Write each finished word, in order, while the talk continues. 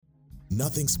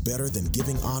Nothing's better than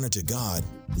giving honor to God,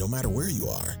 no matter where you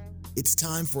are. It's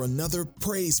time for another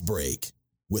praise break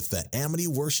with the Amity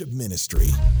Worship Ministry.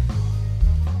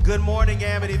 Good morning,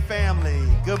 Amity family.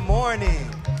 Good morning.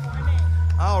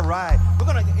 All right. We're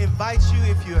going to invite you,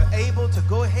 if you're able, to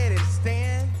go ahead and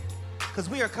stand, because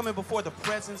we are coming before the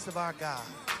presence of our God.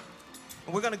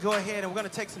 And we're going to go ahead and we're going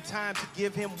to take some time to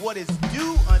give him what is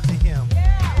due unto him,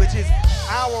 which is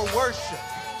our worship.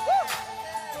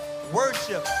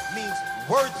 Worship means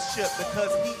worship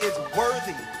because he is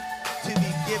worthy to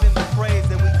be given the praise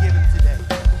that we give him today.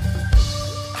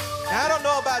 Now, I don't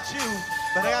know about you,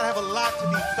 but I got to have a lot to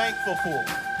be thankful for.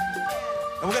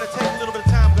 And we're going to take a little bit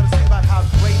of time. We're going to sing about how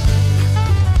great he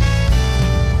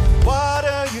is.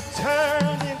 Water you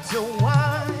turned into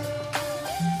wine.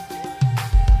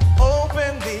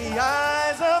 Open the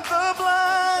eyes of the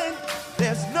blind.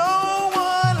 There's no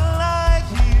one like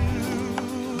you.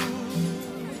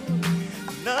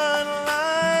 None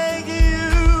like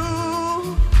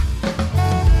you.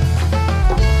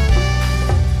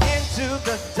 Into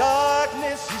the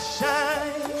darkness you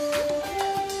shine.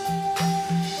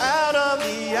 Out of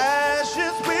the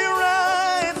ashes we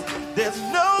rise. There's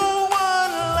no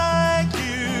one like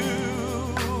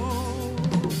you.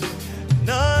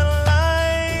 None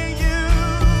like you.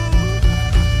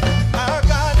 Our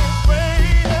God is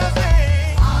greater.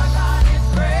 Sing. Our God is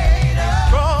greater.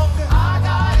 Stronger. Our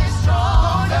God is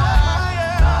stronger.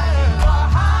 God, you are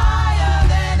higher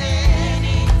than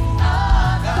any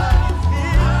other.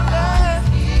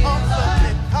 Awesome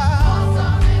in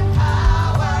power.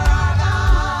 Our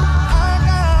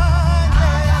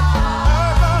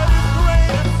God is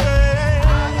greater.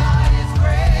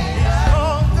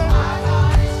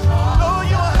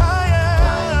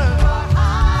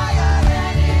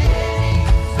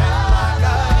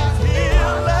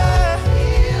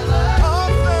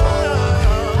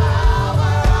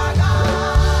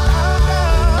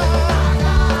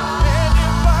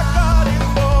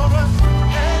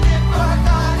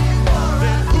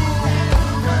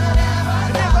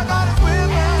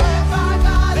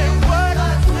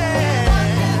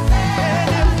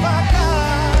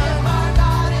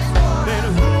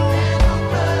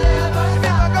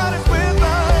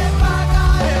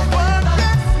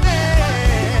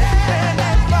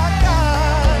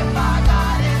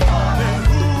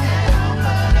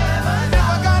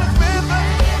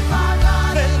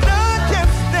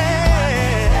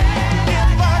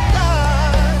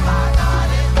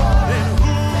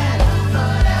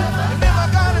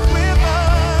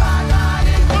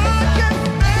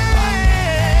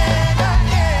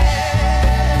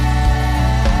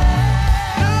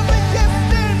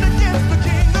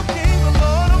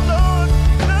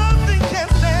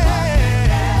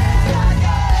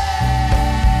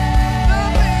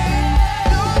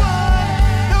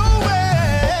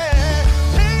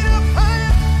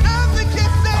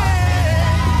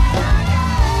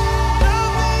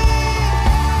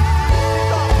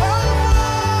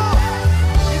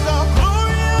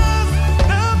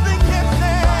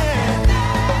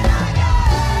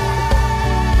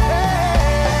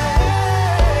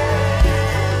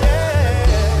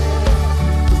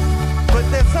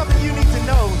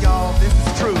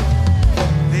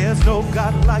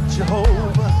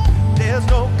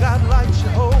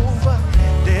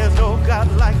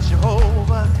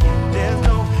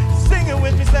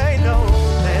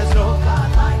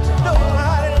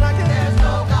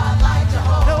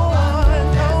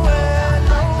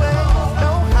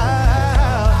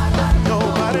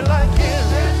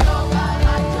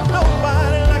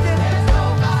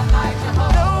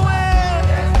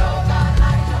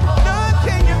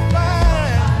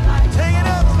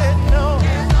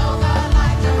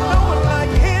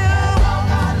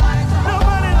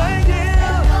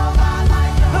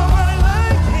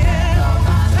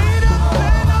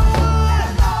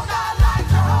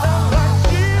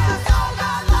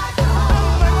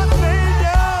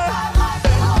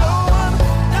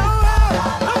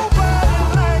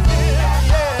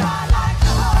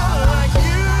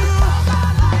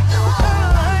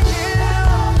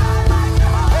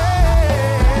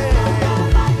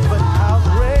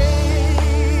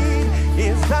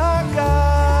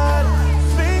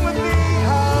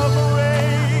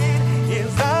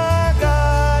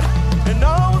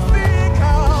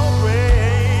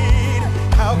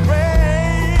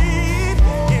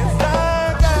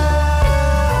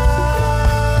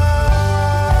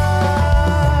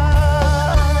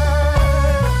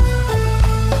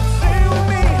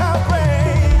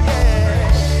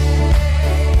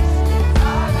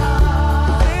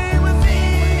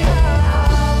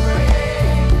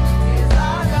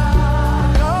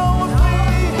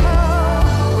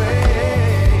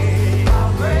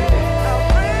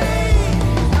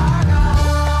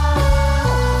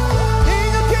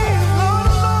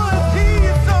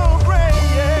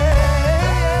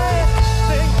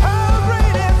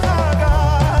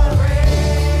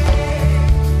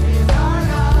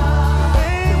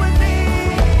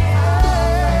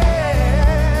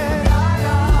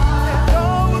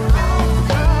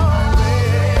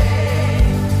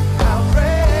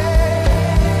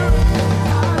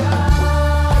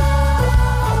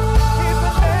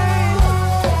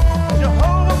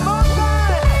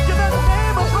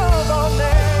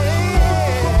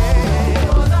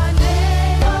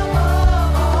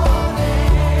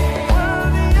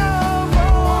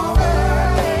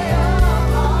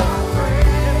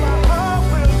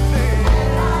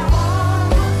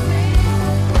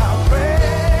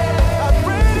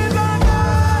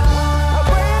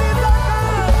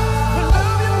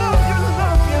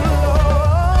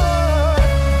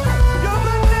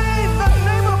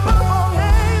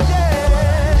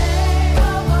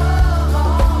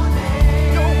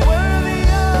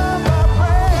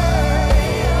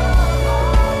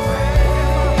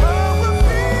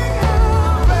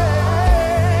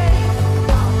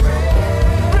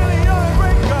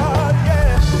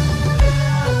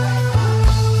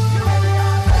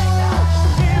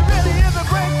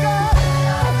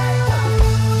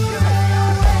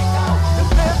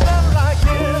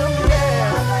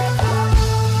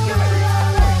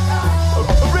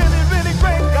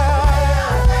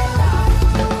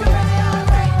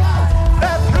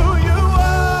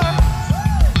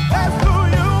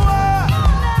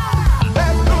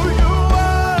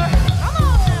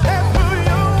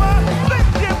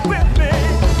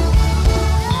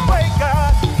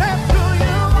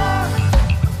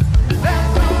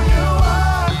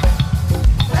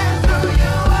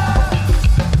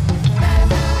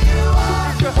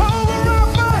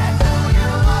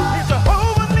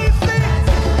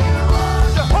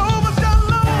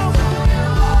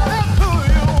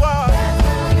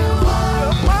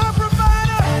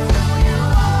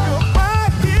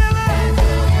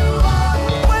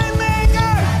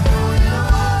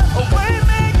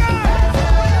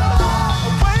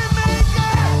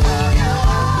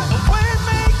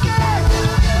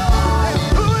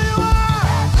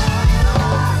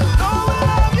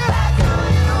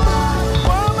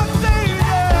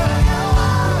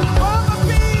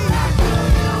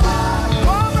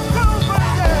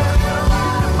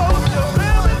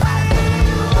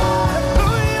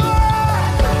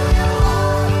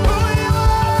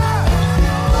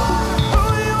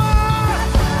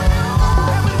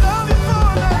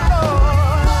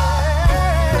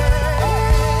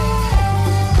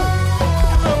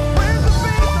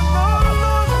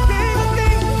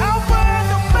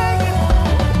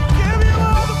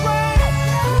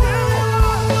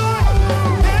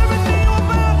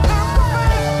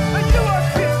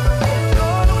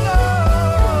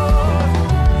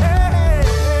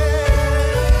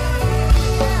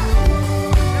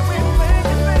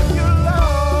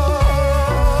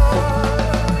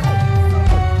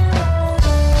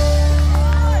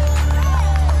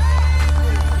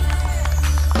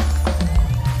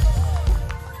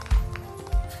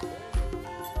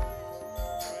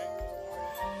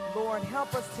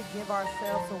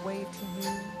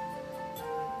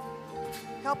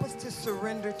 Help us to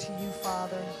surrender to you,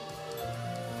 Father.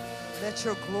 Let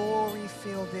your glory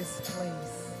fill this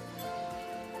place.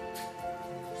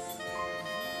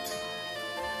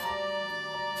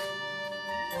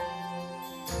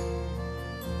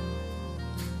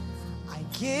 I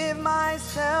give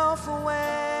myself away.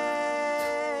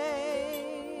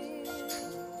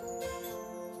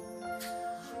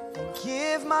 I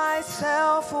give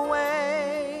myself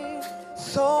away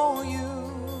so you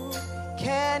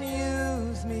can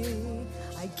use me.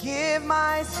 I give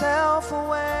myself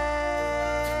away.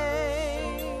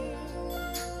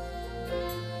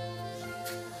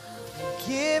 I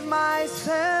give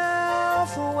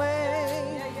myself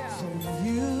away so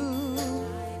you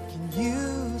can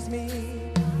use me.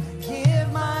 I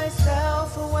give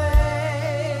myself away.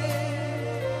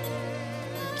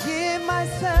 I give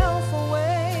myself away.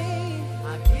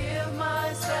 I give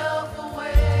myself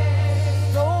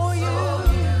away so you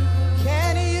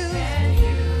can use me.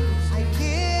 I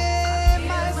give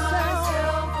myself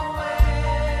away.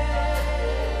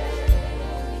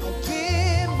 I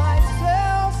give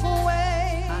myself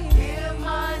away. I give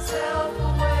myself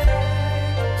away.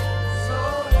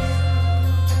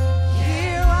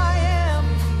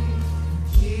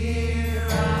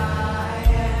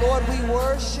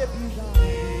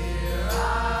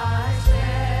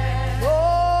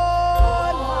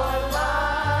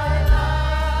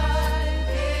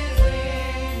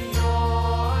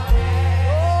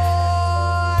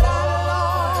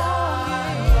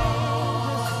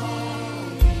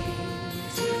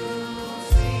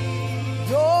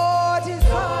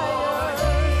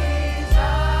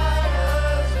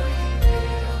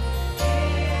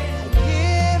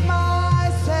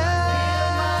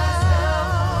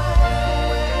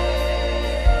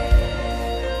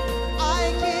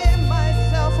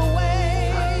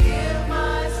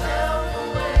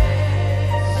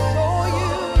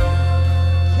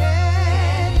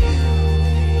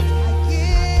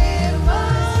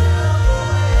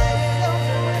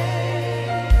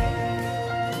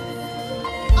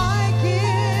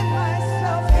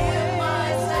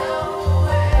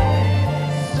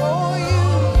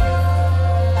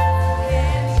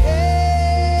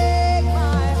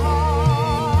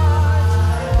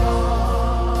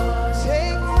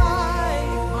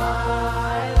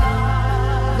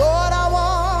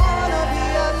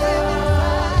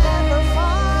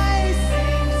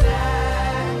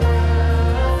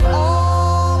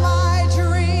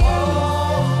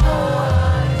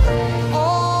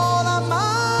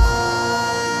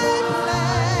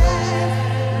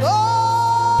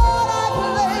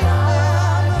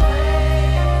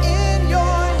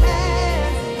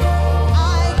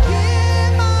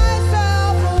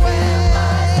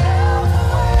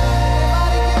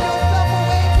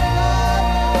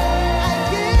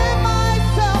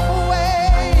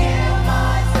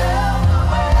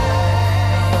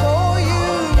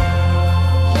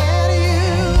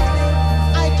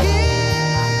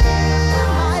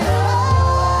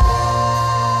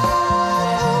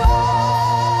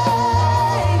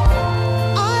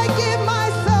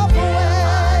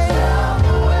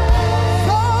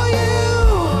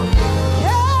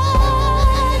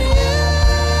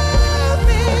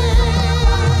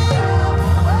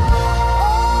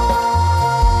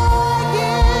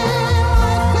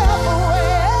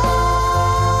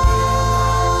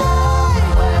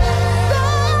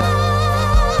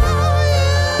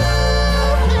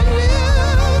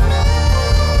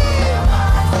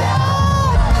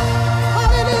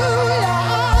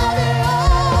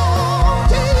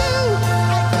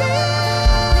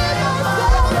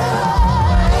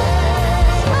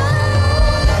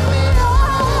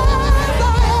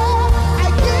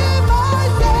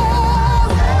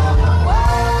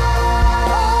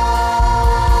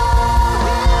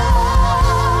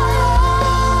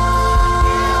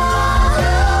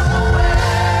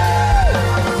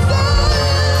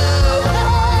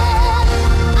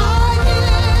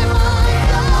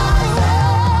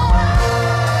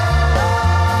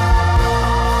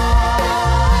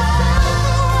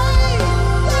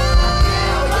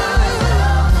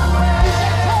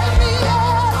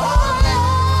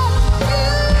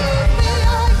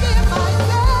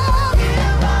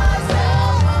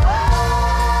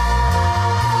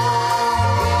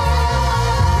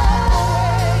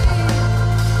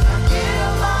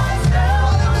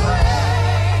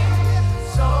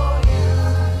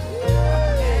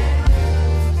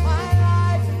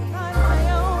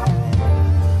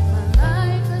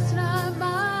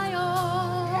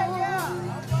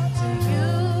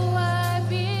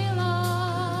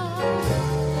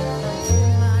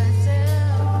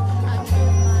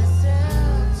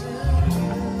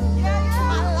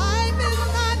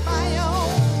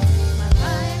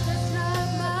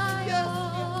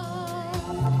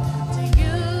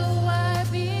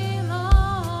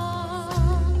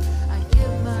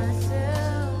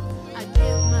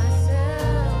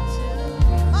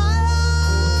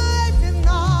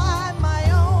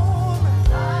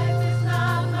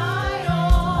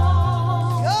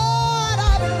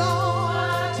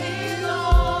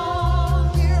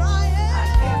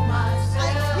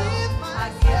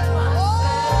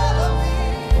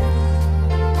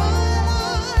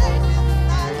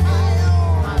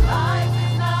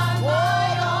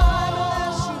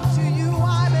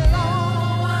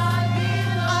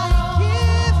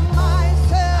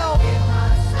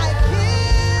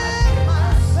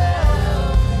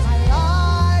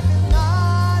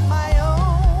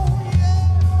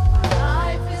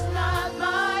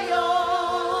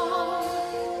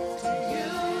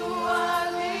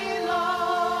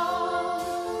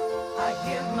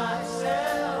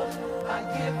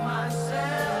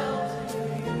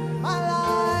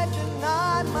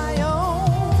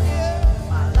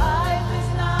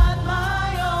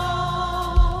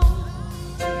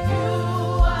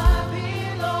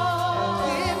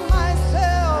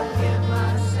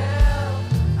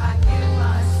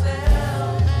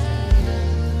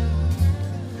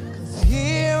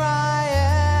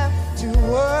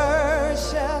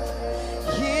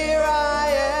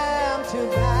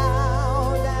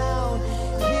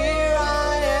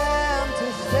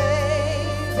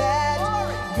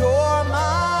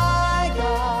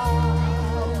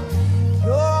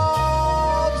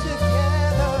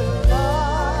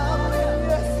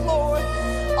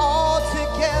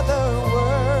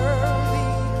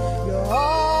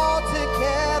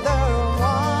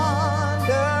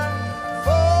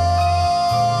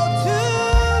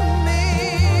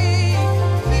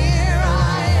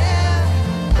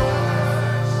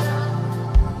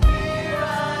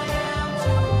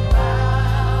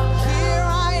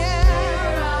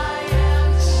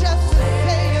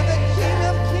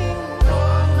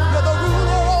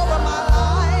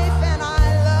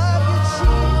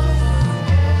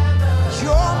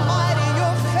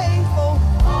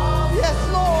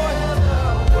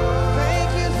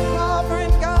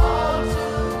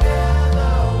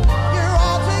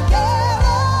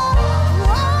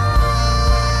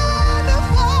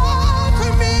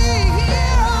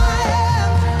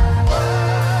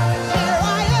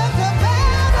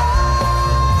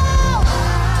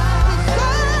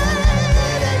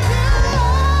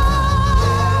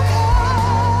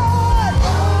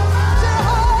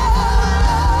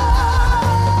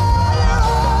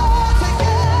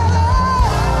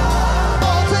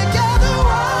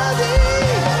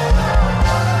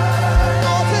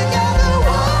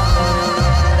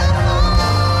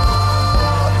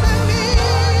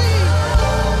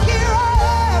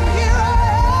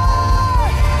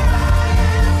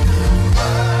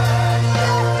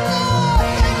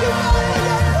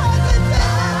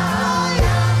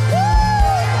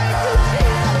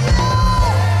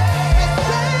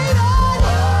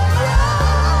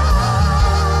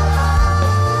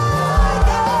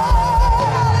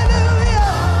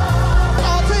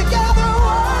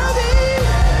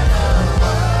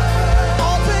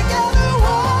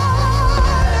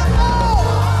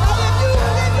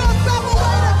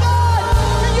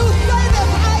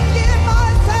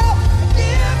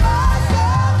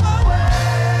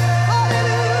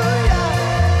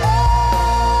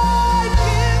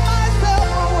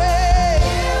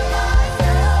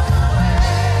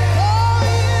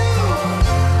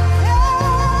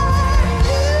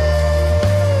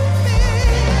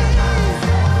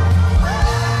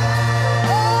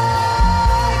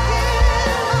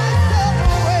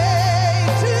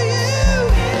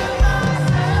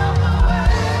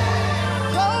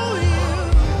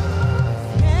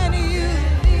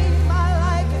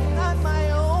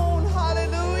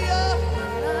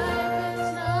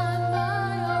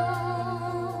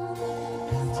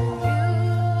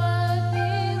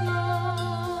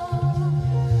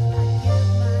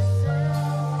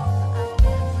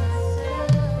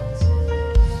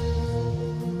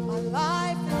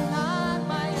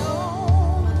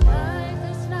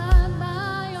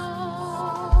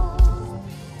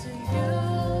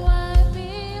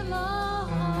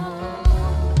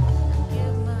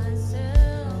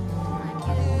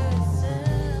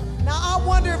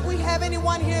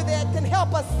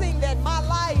 help us sing that my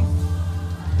life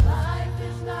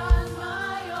is not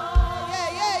my own.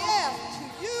 yeah. To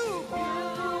you.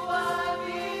 I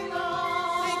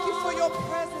belong. Thank you for your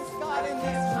presence, God, in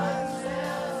this place.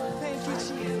 Thank you,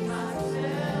 Jesus.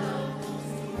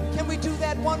 Can we do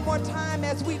that one more time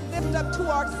as we lift up to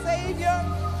our Savior?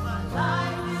 My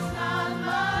life is not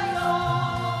my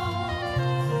own.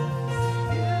 To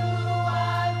you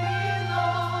I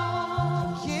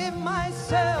belong. Give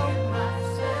myself.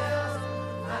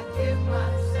 I give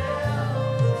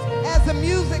myself. As the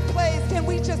music plays, can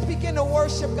we just begin to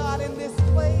worship God in this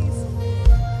place?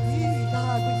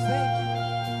 God, we thank you.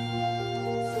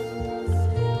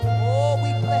 Oh,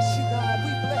 we bless you, God.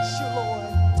 We bless you, Lord.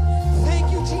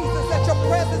 Thank you, Jesus, that your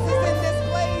presence is in this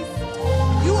place.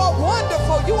 You are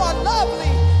wonderful. You are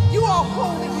lovely. You are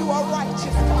holy. You are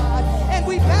righteous, God. And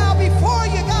we bow before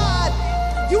you, God.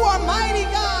 You are mighty,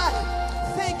 God.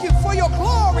 Thank you for your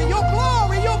glory, your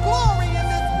glory, your glory in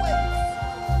this place.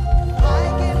 I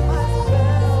give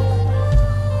myself.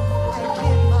 I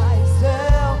give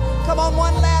myself. Come on,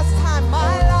 one last time.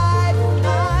 My life,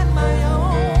 not my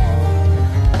own.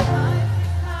 Life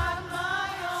is not my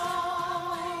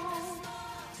own.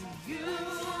 To you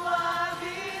I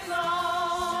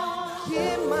belong.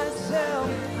 Give myself.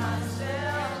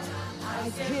 I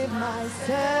give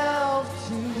myself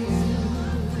to you.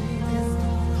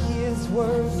 He is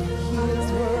worthy, he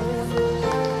is worthy.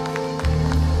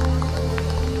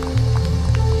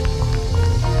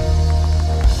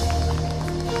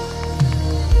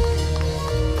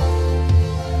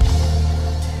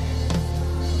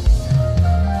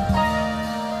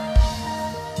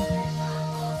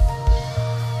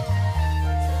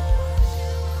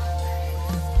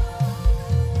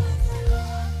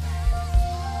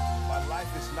 My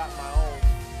life is not my own.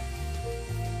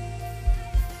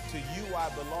 To you I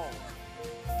belong.